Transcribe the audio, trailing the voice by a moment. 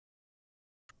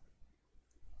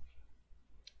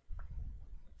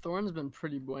Thorn's been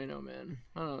pretty bueno, man.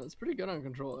 I don't know, it's pretty good on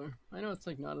controller. I know it's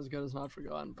like not as good as Not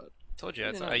Forgotten, but Told you,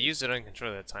 I used it on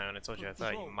controller that time, and I told you I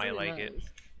thought you might like it.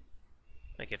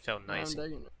 Like it felt nice,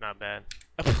 not bad.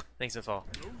 Thanks that's all.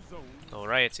 Oh,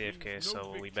 Riot's AFK,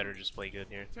 so we better just play good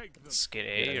here. Let's get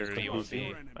A, or do you want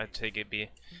B? I'd take it B.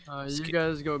 You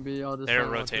guys go B, I'll just They're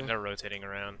rotating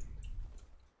around.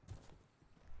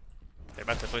 They're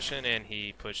about to push in, and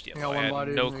he pushed yellow. I had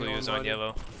no clue he was on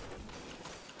yellow.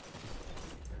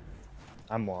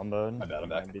 I'm womboed. My bad, I'm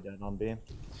back. Be dead on B.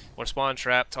 We're spawn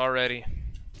trapped already.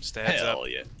 Just a heads up. Hell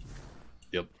yeah.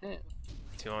 Yep.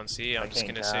 2 on C. I'm just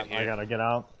gonna sit here. I gotta get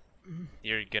out.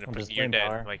 You're dead.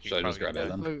 Bar. Like Should I just grab it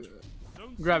then?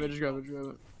 Grab it, just grab it, grab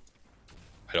it.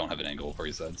 I don't have an angle for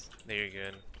you sides. There you're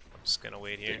good. I'm just gonna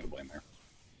wait here. Taking the blame there.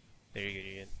 There you're good,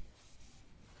 you're good.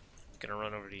 Gonna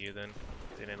run over to you then.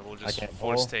 And then we'll just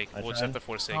force take. We'll just have to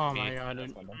force take. Oh my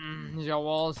god. He's got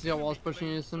walls pushing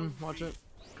Houston. Watch it.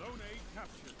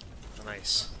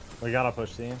 Nice. We gotta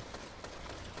push C.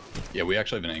 Yeah, we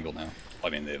actually have an angle now. I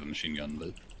mean, they have a machine gun,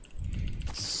 but...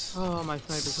 Oh, my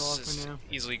sniper's off for now.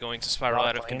 Easily going to spiral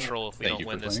out of control if we don't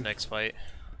win this next fight.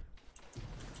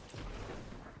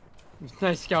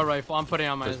 Nice scout rifle. I'm putting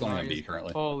on my on B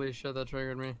currently. Holy shit, that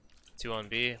triggered me. 2 on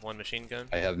B, 1 machine gun.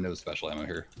 I have no special ammo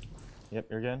here. Yep,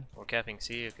 you're good. We're capping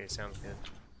C. Okay, sounds good.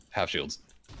 Half shields.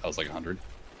 That was like 100.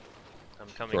 I'm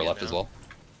coming. Throw left as well.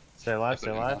 Stay alive,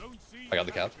 stay alive. I got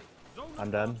the cap.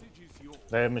 I'm dead.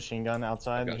 They have machine gun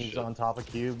outside. He's on top of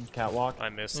cube, catwalk. I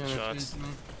missed the shots.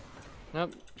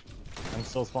 Yep. I'm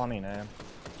still spawning, man.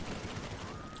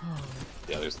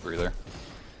 Yeah, there's 3 there.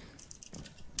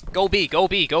 Go B, go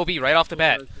B, go B right off the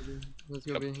bat. Let's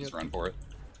go B. Just run for it.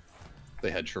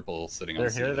 They had triple sitting on They're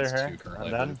C. here, they're here.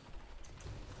 Currently, I'm dead.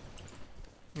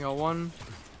 You got one.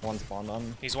 One spawned on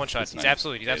me. He's one shot. He's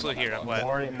absolutely here. I'm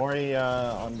glad. Mori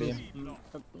on B. There you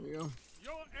go.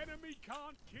 Your enemy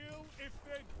can't kill if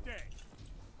they're dead.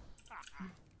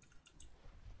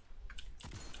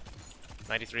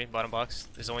 93, bottom box.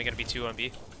 There's only gonna be 2 on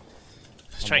B.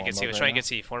 Let's try and get C. Let's try and get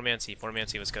C. 4-man C. 4-man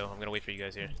C. Let's go. I'm gonna wait for you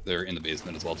guys here. They're in the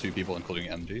basement as well. 2 people, including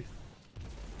MG.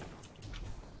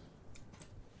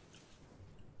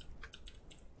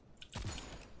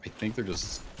 I think they're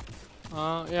just...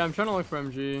 yeah, I'm trying to look for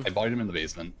MG. I bodied him in the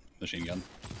basement. Machine gun.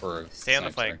 Or stay on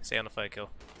the fight. Stay on the fight, kill.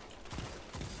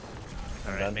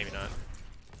 Alright, maybe not.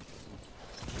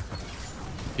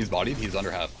 He's bodied. He's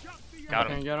under half. Got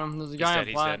him. Can't get him. There's a guy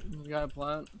in plat. There's a guy in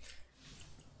plat.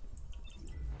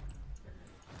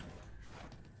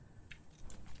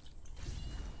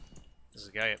 There's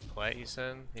a guy at plat, you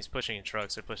said? He's pushing in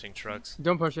trucks. They're pushing trucks.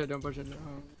 Don't push it. Don't push it.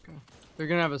 Oh, okay. They're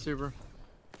gonna have a super.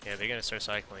 Yeah, they're gonna start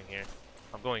cycling here.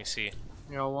 I'm going C.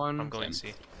 You got one. I'm going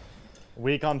C.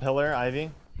 Weak on pillar,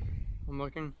 Ivy. I'm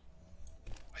looking.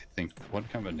 I think, what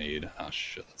kind of a nade? Ah,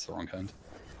 shit, that's the wrong kind.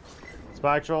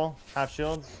 Spectral, half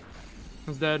shields.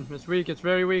 He's dead. It's weak. It's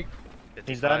very weak.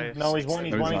 He's dead. No, he's one.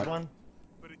 He's one. He's one.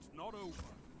 But it's not over.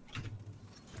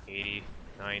 80,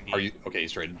 90. Are you okay?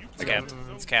 He's traded.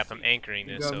 It's cap. I'm anchoring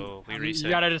this, so we reset.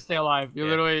 You gotta just stay alive. You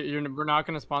literally, we're not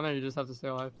gonna spawn there. You just have to stay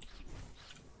alive.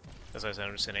 That's why I said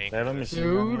I'm just gonna anchor. They have a this.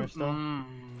 machine gun here still.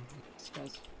 This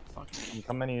guy's fucking. I'm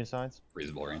coming to you sides.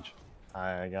 Reasonable range.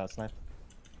 I got a snipe.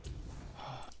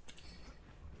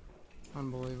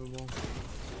 Unbelievable.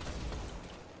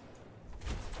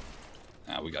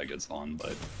 We got a good spawn,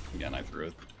 but again, I threw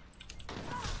it.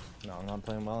 No, I'm not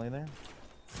playing well either.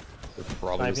 They're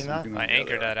probably I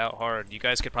anchored that out hard. You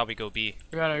guys could probably go B.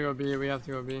 We gotta go B. We have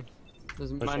to go B.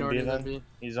 There's minorities at B.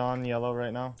 He's on yellow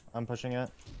right now. I'm pushing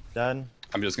it. Dead.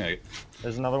 I'm just gonna.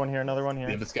 There's another one here. Another one here.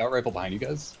 They have a scout rifle behind you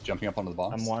guys, jumping up onto the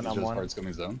box. I'm one. I'm one. Hard's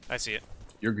coming zone. I see it.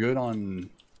 You're good on.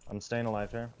 I'm staying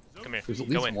alive here. Come here. There's at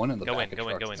least one in the back.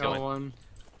 Go in.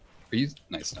 Are you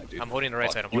nice snipe, dude? I'm holding the right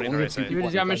side. I'm holding the right side. Dude,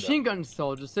 he's got machine guns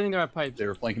still, just sitting there at pipes. They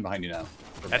were flanking behind you now.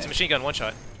 That's a machine gun. One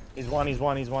shot. He's one. He's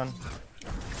one. He's one.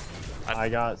 I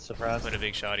got suppressed. Put a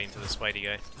big shot into the Spidey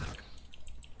guy.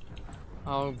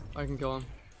 I can kill him.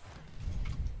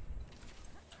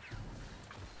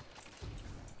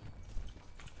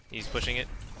 He's pushing it.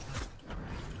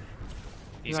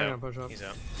 He's not out. gonna push up. He's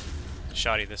out.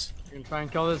 Shotty this. You can try and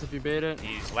kill this if you bait it.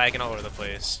 He's lagging all over the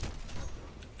place.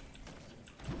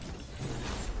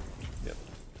 Yep.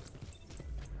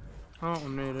 Oh,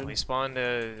 I'm naded. We spawned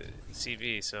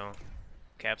CV, so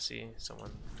cap C,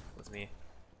 someone with me.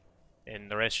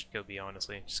 And the rest should go B,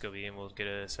 honestly. Just go B and we'll get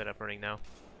a setup running now.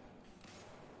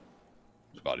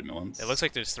 Body me once. It looks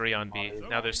like there's 3 on B.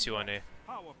 Now there's 2 on A.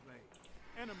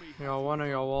 You got one of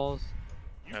your walls.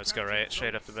 Now let's go right,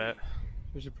 straight up the bat.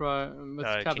 We should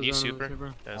probably. Can you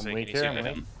super? I'm weak here.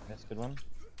 That's a good one.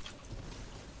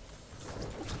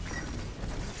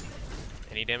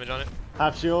 Any damage on it?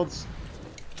 Half shields.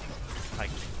 I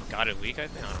got it weak, I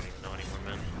think. I don't even know anymore,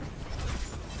 man.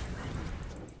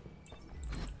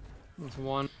 That's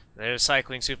one. They're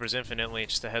cycling supers infinitely,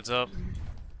 just a heads up.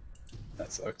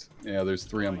 That sucked. Yeah, there's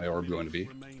 3 on my orb going to be.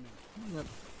 Yep.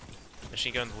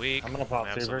 Machine gun's weak. I'm gonna pop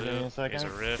super. Give me a Here's second a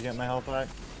rift. to get my health back.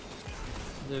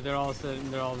 Dude, they're all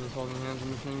sitting. They're all just holding hands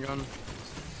with machine gun.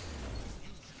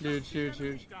 Dude, shoot.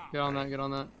 Get on that. Get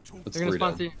on that. That's They're gonna 3 spawn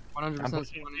down. C. 100%. I'm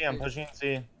pushing C. I'm pushing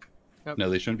C. No,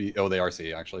 they shouldn't be. Oh, they are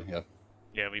C, actually. Yeah.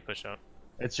 Yeah, we push out.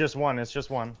 It's just one. It's just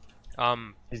one.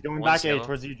 He's going One's back A yellow.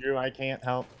 towards you, Drew. I can't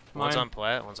help. One's Mine. on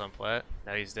plat, one's on plat.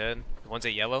 Now he's dead. One's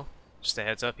at yellow. Just a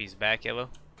heads up, he's back yellow.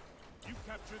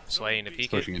 Swaying to peek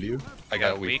it. Pushing into you. I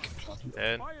Got got weak.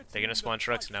 Dead. They're gonna spawn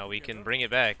trucks now. We can bring it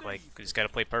back. Like, we just gotta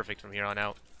play perfect from here on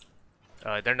out.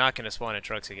 They're not gonna spawn in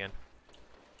trucks again.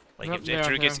 Like, Nope,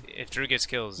 if Drew gets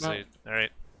kills, Nope.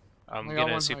 alright. I'm I got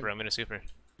gonna one, super, I'm gonna super.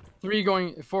 3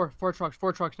 going. 4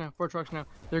 trucks now. 4 trucks now.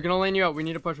 They're gonna lane you out. We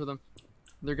need to push with them.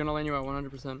 They're gonna lane you out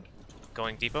 100%.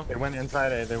 Going depot. They went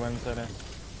inside A. They went inside A.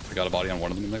 I got a body on one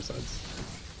of them in their sides.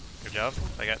 Good job.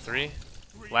 I got 3.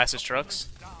 Last is trucks.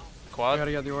 I Quad.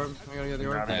 gotta get the orb.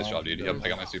 Nice job, dude. Yep, I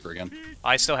got my super again.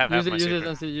 I still have half Use my it super.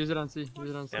 on C. Use it on C. Use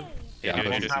it on C. Yep. Yeah, Yeah, I'm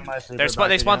dude, pushing dude. C.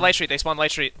 They spawned light street. They spawned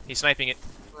light street. He's sniping it.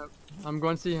 I'm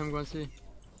going C. I'm going C.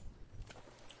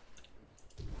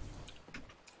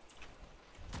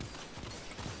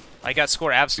 I got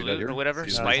score absolute here? or whatever.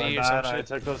 See that Spidey or some I shit.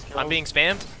 took those kills. I'm being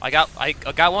spammed. I got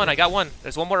one. I got one.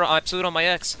 There's one more absolute on my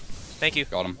X. Thank you.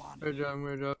 Got him. Good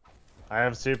job. I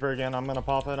have super again. I'm gonna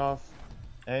pop it off.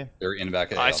 A. They're in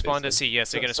back. I spawned to C.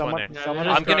 Yes, they're gonna spawn there. Yeah, Someone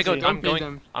just I'm gonna go. don't I'm peek going.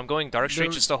 them. I'm going dark street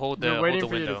They're- just to hold They're the waiting for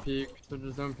you window. to peek, so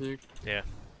just don't peek. Yeah.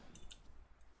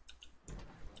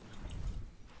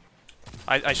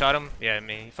 I shot him. Yeah, I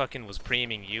mean, he fucking was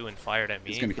preeming you and fired at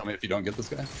He's me. gonna kill me if you don't get this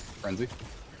guy. Frenzy.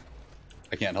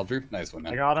 I can't help you. Nice one,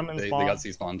 man. I got him in They spawn. got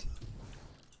C spawned.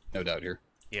 No doubt here.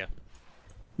 Yeah.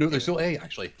 No, there's still A,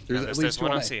 actually. There's No, at there's least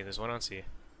one one on A. C. There's one on C.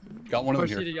 Got one of them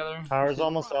Push C here. together. Power's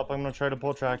almost up. I'm gonna try to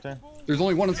pull tractor. There's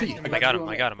only one on C. I got him.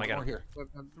 I got him. Yep. Here. Yep.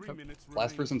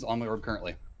 Last person's on my orb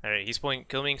currently. Alright, he's pulling.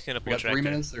 Killming's gonna We pull got 3 tractor.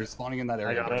 minutes. They're spawning in that I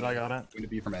area. got it. I got it. Going to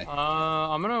be from A.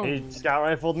 I'm gonna. He scout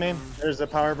rifled me. There's a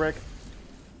power brick.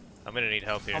 I'm gonna need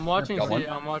help here. I'm watching Got C. one.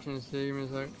 I'm watching C. Give me a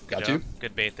sec. Got Good you. job.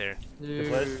 Good bait there.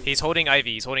 Dude. He's holding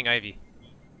Ivy. He's holding Ivy.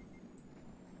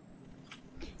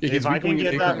 Yeah, he's If I can recalling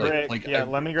get A that currently. brick, Like, yeah,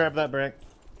 let me grab that brick.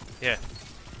 Yeah.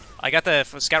 I got the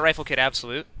scout rifle kit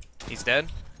absolute. He's dead.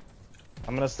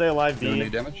 I'm gonna stay alive, no B.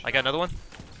 need damage. I got another one.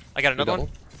 I got Good another double.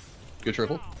 one. Good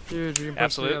triple. Dude, you can push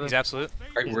Absolute. together. He's absolute.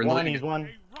 Alright, He's we're in one. the He's one.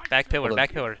 Back pillar. Hold on.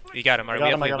 Back pillar. You got him. Alright, I we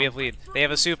got have him, I lead. We got have lead. They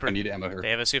have a super. I need ammo here. They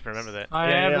have a super. Remember that. I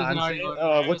Yeah, have yeah, his I'm naughty seeing.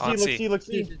 look. Look On C, look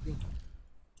C. C, look C.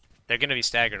 They're gonna be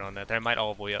staggered on that. There might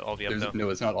all be up There's, though. no,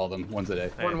 it's not all of them. One's a day.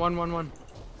 One.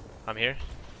 I'm here.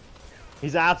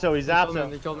 He's Apto. He's They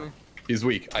Apto. killed me. He's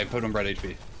weak. I put him red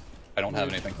HP. I don't have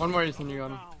anything. One more Ethan, you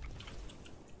got him.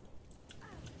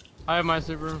 I have my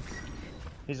super.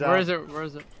 He's Where out. is it? Where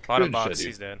is it? Bottom Good box. shit, dude.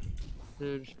 He's dead.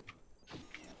 Dude.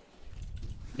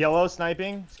 Yellow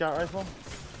sniping. Scout rifle.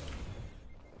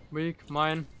 Weak.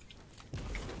 Mine.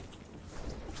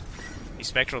 He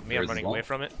spectraled me. I'm Where's running his away wall?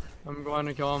 from it. I'm going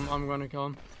to kill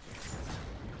him.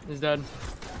 He's dead.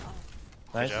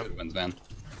 Nice. job. Good wins, man.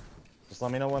 Just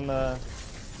let me know when the.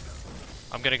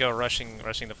 I'm gonna go rushing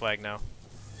the flag now.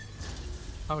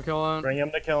 I'll kill him. Bring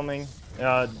him to kill me.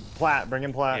 Plat. Bring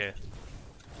him Plat. Yeah.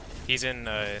 He's in.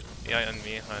 Yeah, on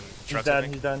me on He's trucks. I dead.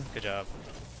 think. He's dead. Good job.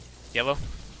 Yellow.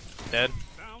 Dead.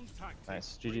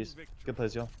 Nice. GG's. Good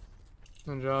plays, y'all.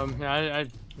 Good job. Yeah, I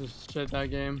just shit that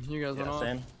game. You guys went Yeah, off.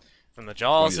 same. From the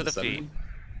jaws to 20 the to feet.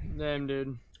 7. Damn,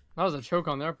 dude. That was a choke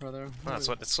on their part there. That's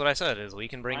what I said. Is we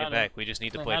can bring I it had back. We just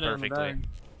need to They play had it in the perfectly. bag.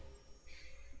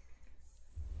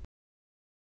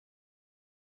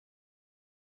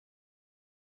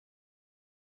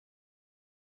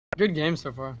 Good game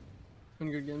so far.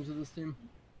 Been good games with this team.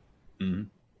 Mm-hmm.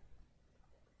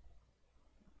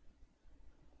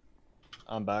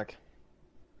 I'm back.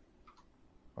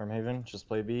 Wormhaven, just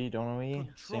play B, don't know E.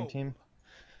 Same team.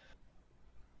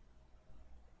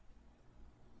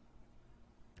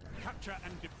 Capture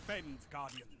and defend,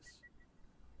 Guardians.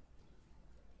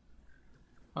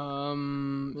 Is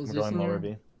I'm this going in lower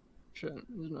here? B. Shit,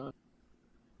 he's not.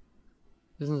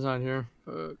 Isn't not here.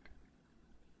 Fuck.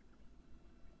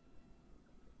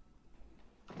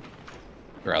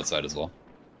 They're outside as well.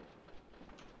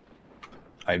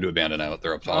 I have to abandon out.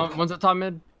 They're up top. One's at top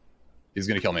mid. He's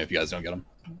gonna kill me if you guys don't get him.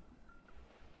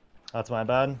 That's my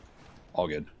bad. All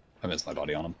good. I missed my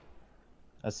body on him.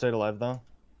 I stayed alive though.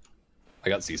 I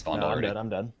got C spawned No, I'm already. dead. I'm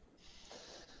dead.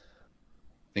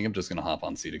 think I'm just gonna hop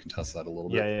on C to contest that a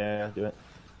little Yeah, bit. yeah, do it.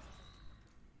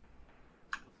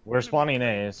 We're spawning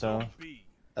A, so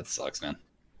That sucks, man.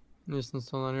 Houston's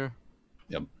still not here.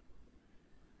 Yep.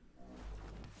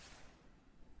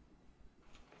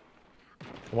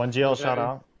 one GL shot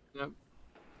out. Yep.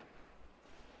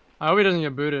 I hope he doesn't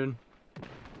get booted.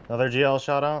 Another GL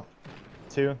shot out.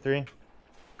 2, 3.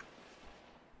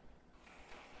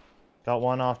 Got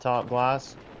one off top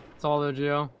glass. It's all the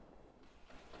Geo.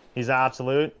 He's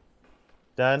absolute.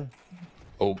 Dead.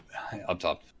 Oh, up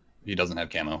top. He doesn't have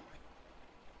camo.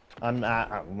 I'm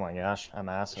at. Oh my gosh, I'm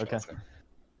ass. Okay. Shots there.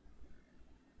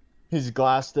 He's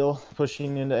glass still,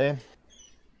 pushing into A.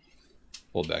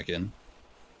 Hold back in.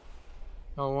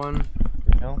 Got one.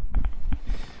 No.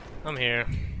 I'm here.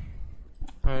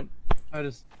 Alright. I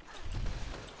just.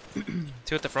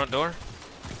 2 at the front door.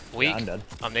 Weak. Yeah, I'm dead.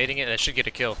 I'm nading it. That should get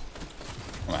a kill.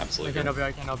 I'm I absolutely can't good. help you.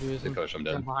 I can't help you. They Houston. push, I'm I'm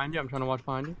dead. behind you. I'm trying to watch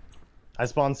behind you. I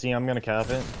spawn C. I'm gonna cap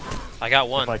it I got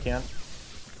one. if I can.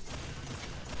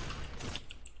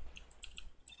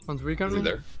 One's weak Is on he me.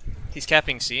 there? He's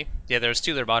capping C. Yeah, there's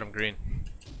 2 there bottom green.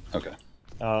 Okay.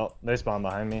 Oh, they spawned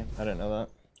behind me. I didn't know that.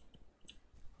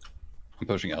 I'm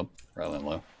pushing up rather than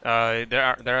low. They're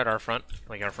at our front,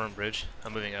 like our front bridge.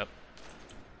 I'm moving up.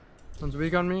 One's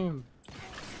weak on me.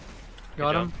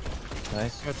 Got Good him.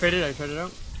 Nice. I traded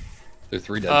out. They're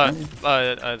 3 dead.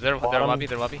 They're Bottom- lobby.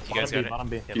 They're lobby. You guys got it. Bottom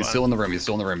B. Yeah, He's bottom. still in the room. He's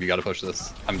still in the room. You gotta push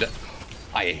this. I'm dead.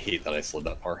 I hate that I slid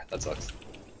that far. That sucks.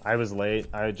 I was late.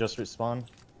 I just respawned.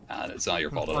 It's not your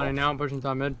I'm fault at all. flying now. I'm pushing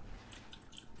top mid.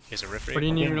 Here's a riff What do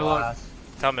you need me to look? Glass.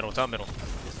 Top middle.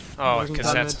 Oh, Pushing because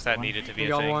top that's mid. that needed to be You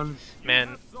a got thing. one.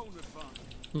 Man,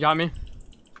 You got me.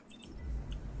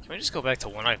 can we just go back to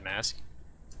one-eyed mask?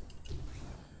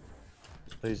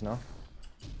 Please no.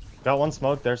 Got one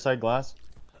smoke. Their side glass.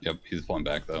 Yep, he's pulling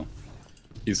back though.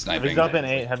 He's sniping. Heavy's up in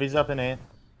 8. Heavy's up in 8.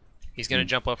 He's gonna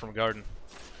jump up from garden.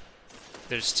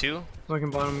 There's 2. Looking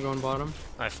bottom. Going bottom.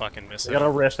 I fucking missed it. Got a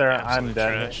rift there. I'm Absolute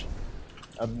dead. trash.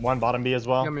 One bottom B as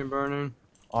Got well. me burning.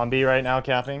 On B right now,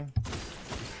 capping.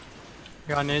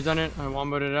 Got nades on it. I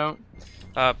one-booted out.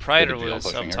 Prider Good deal, was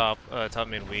pushing up here. top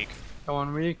mid weak. Got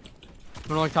one weak.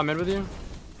 Wanna look top mid with you?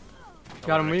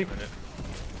 Got him weak.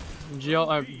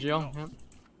 GL. Yep.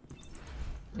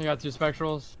 You got 2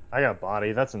 spectrals. I got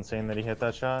body. That's insane that he hit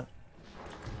that shot.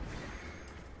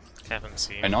 Haven't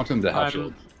seen. I knocked him to half I'm-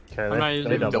 shield. Okay, I'm not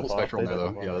using Double buff, spectral they now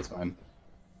double though. Yeah, buff. that's fine.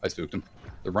 I spooked him.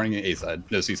 They're running an A side.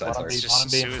 No, C side, Bottom sorry. B. Just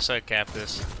Bottom B. suicide cap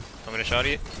this. I'm gonna shot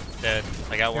it. Dead.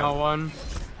 I got Got one. one.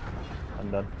 I'm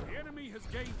done. The enemy has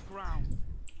gained ground,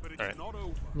 but it's Alright. not over.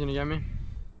 You gonna get me?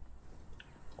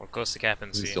 We're close to cap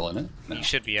and Is he C. still in it? No. He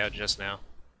should be out just now.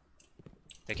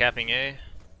 They're capping A.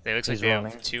 They looks like He's they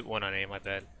running. have 1 on A. My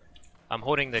bad. I'm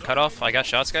holding the cutoff. I got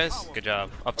shots, guys. Good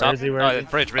job. Up Where top. is he? Where is he?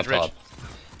 Bridge. Up top.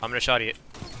 I'm gonna shot it.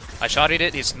 I shot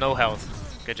it. He's no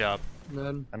health. Good job.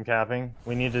 Dead. I'm capping.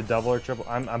 We need to double or triple.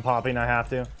 I'm popping. I have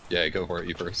to. Yeah, go for it.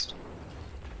 You first.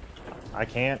 I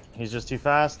can't. He's just too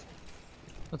fast.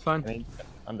 That's fine.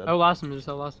 I'm dead. Oh, last him. You just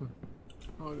outlast him.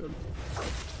 Oh, good.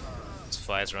 This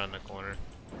flies around the corner.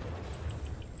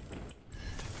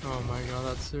 Oh my god,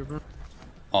 that's super.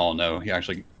 Oh no, he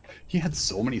had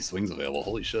so many swings available.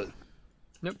 Holy shit.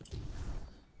 Yep.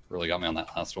 Really got me on that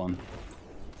last one.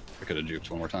 I could have juked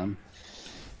one more time.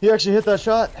 He actually hit that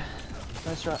shot.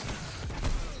 Nice shot.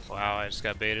 Wow, I just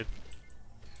got baited.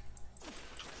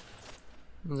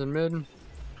 One's in mid.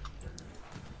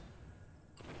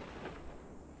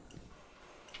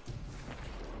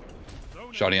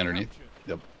 Zone Shotty A underneath. captured.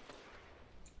 Yep.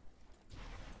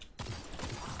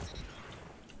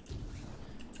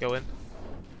 Go in.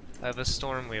 I have a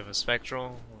storm. We have a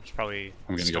spectral. It's probably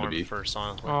I'm gonna go to storm B. for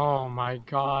Sonic. Oh my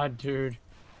god, dude.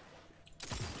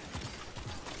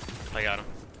 I got him.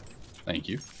 Thank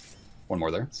you. One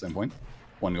more there. Same point.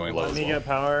 One going low Let as me well. get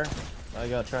power. I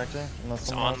got tractor. Unless It's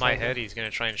someone on else my has it. head. He's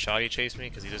gonna try and shotty chase me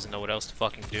because he doesn't know what else to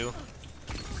fucking do.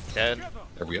 Dead.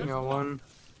 There we I go. got one.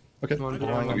 Okay. One Cool.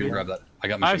 below, I'm one gonna below. grab that. I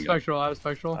got I have machine gun. spectral. I have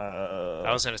spectral.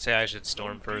 I was gonna say I should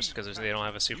storm first because they don't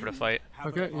have a super to fight.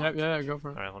 Okay, yep, yeah, go for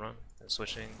it. Alright, hold on.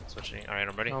 Switching. Alright,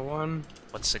 I'm ready. Got one.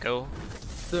 Let's go.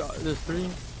 There's 3. The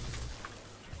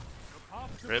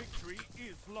path to Rip. victory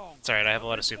is long. It's alright, I have a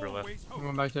lot of super left. Always I'm hope.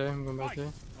 going back to A. I'm going back to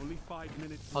A. Only 5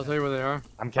 minutes I'll left. tell you where they are.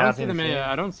 I'm I don't see capping. them. machine.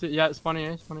 Yeah, I don't see. Yeah, it's funny.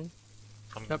 It's funny.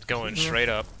 I'm Yep, going yeah. straight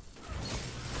up.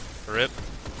 Rip.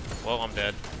 Well, I'm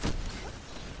dead.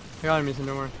 I got him, so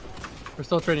don't worry. We're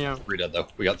still trading out. 3 dead though.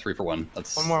 We got 3 for 1.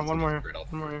 That's One more here. Great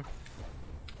help. One more here.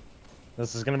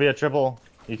 This is gonna be a triple.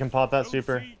 You can pop that Zone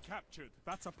super. C captured.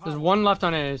 That's a There's power. one left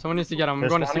on A. Someone needs to get him. I'm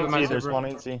There's going to one see with in my C. There's super. one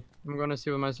in C. I'm going to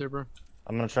see with my super.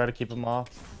 I'm gonna try to keep him off.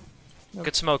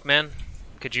 Good smoke, man.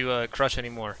 Could you crush any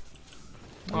more?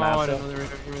 Oh, I didn't know they were here.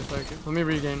 Give me a second. Let me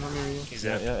regain. He's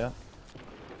Yeah, dead. yeah, yeah.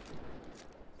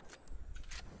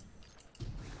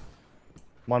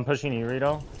 One pushing you,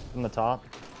 Rito, from the top.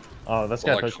 Oh, this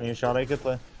guy pushing you. Shot, good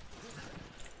play.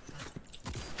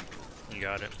 You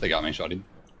got it. They got me, shotty.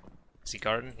 Is he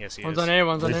guarding? Yes, he One's is. on A,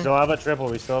 one's on We A. still have a triple.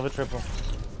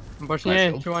 I'm pushing Nice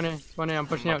A. kill. 2 on A. 2 on A. I'm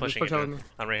pushing I'm out. Just pushing push it out with in. me.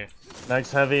 I'm right here.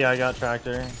 Next heavy, I got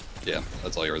tractor. Yeah,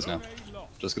 that's all yours now.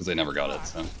 Just because they never got it,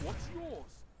 so. What's yours?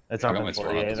 It's I up got in my sword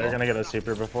 48. up as They're well. gonna get a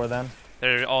super before then.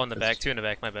 They're all in the back. 2 in the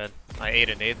back. My bad. I ate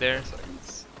a nade there.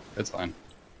 Seconds. It's fine.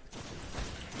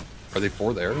 Are they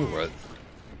 4 there or what?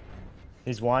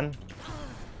 He's one.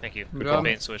 Thank you. Good Good job.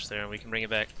 bait and switch there, and we can bring it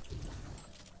back.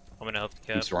 I'm gonna help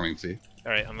the I'm cap. storming C.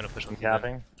 Alright, I'm gonna push I'm with you then.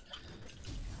 capping.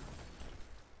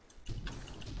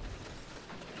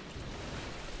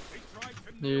 They tried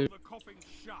to Dude. nail the coffin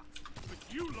shut, but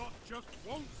you lot just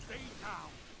won't stay down.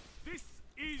 This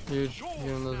is Huge. your Get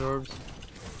in those town. orbs.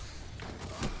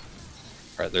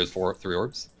 Alright, there's 3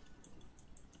 orbs.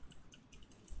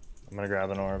 I'm gonna grab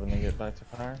an orb and then get back to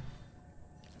fire.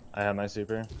 I have my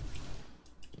super.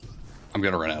 I'm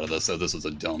gonna run out of this, so this was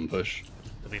a dumb push.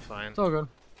 It'll be fine. It's all good.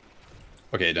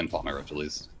 Okay, it didn't pop my rift at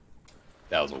least.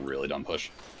 That was a really dumb push.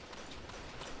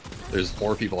 There's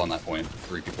 4 people on that point,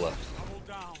 3 people left. Double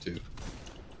down. 2.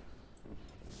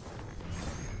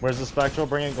 Where's the spectral?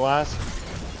 Bring in glass.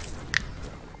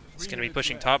 He's gonna be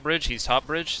pushing top bridge. He's top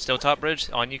bridge. Still top bridge.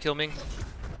 On you, Kilming.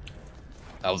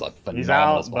 That was a He's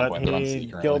phenomenal out, spawn but point. They're on C he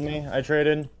currently. killed me. I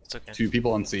traded. It's okay. 2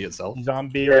 people on C itself. He's on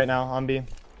B right now. On B.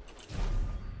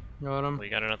 Got him. We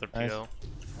got another Nice. PO.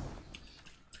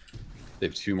 They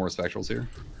have 2 more spectrals here.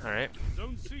 Alright.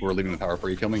 Zone C. We're leaving the power for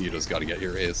you, Kilming. You just gotta get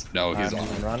here, Ace. No, he's I'm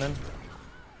on. running.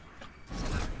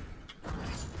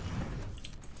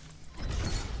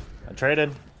 I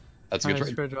traded. That's a good Nice,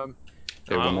 trade. great job.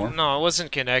 Okay, one more. No, it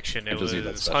wasn't connection. It It does need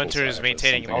that was special Hunters stack or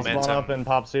maintaining something. I'll spawn up momentum. and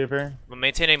pop super.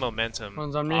 Maintaining momentum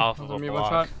One's on me. off One's of on a me. One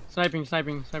block. shot. Sniping the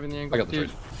angle. I got the Dude.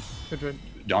 trade. Good trade.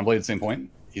 Dawnblade, same point.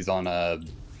 He's on,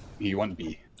 he went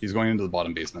B. He's going into the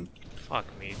bottom basement. Fuck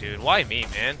me, dude. Why me,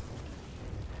 man?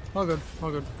 All good.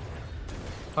 All good.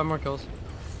 5 more kills.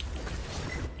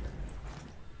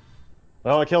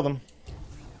 Well, I killed him.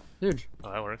 Huge.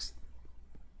 Oh, that works.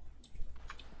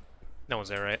 No one's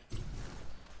there, right?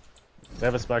 They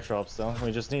have a spectral up still.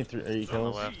 We just need 3 On the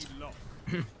kills. left.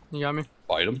 You got me.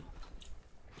 Fight him.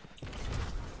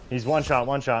 He's one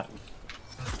shot.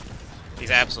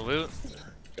 He's absolute.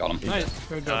 Got him. Nice.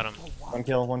 Good Got job. him. One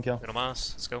kill. Middle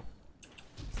mouse. Let's go.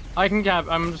 I can cap.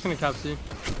 I'm just gonna cap C. I mean,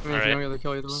 if you Alright. don't get the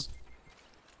kill either way.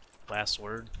 Last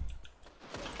word.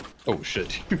 Oh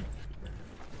shit.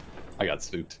 I got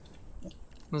spooked.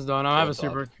 It's done. I have a Good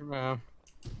job. super.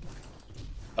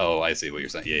 Oh, I see what you're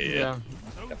saying. Yeah, yeah, yeah. Yeah.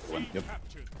 Zone Yep, C one. Yep.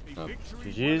 captured. A Oh.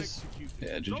 victory GG's. well executed. Yeah,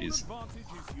 Zone GG's.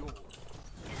 advantage is yours.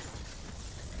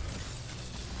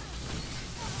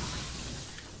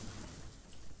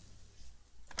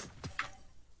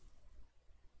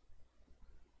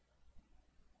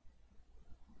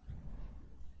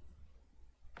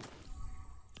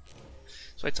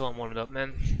 Just wait till I'm warmed up,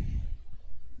 man.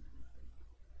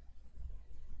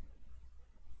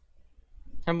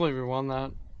 Can't believe we won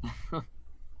that.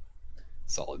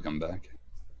 Solid comeback.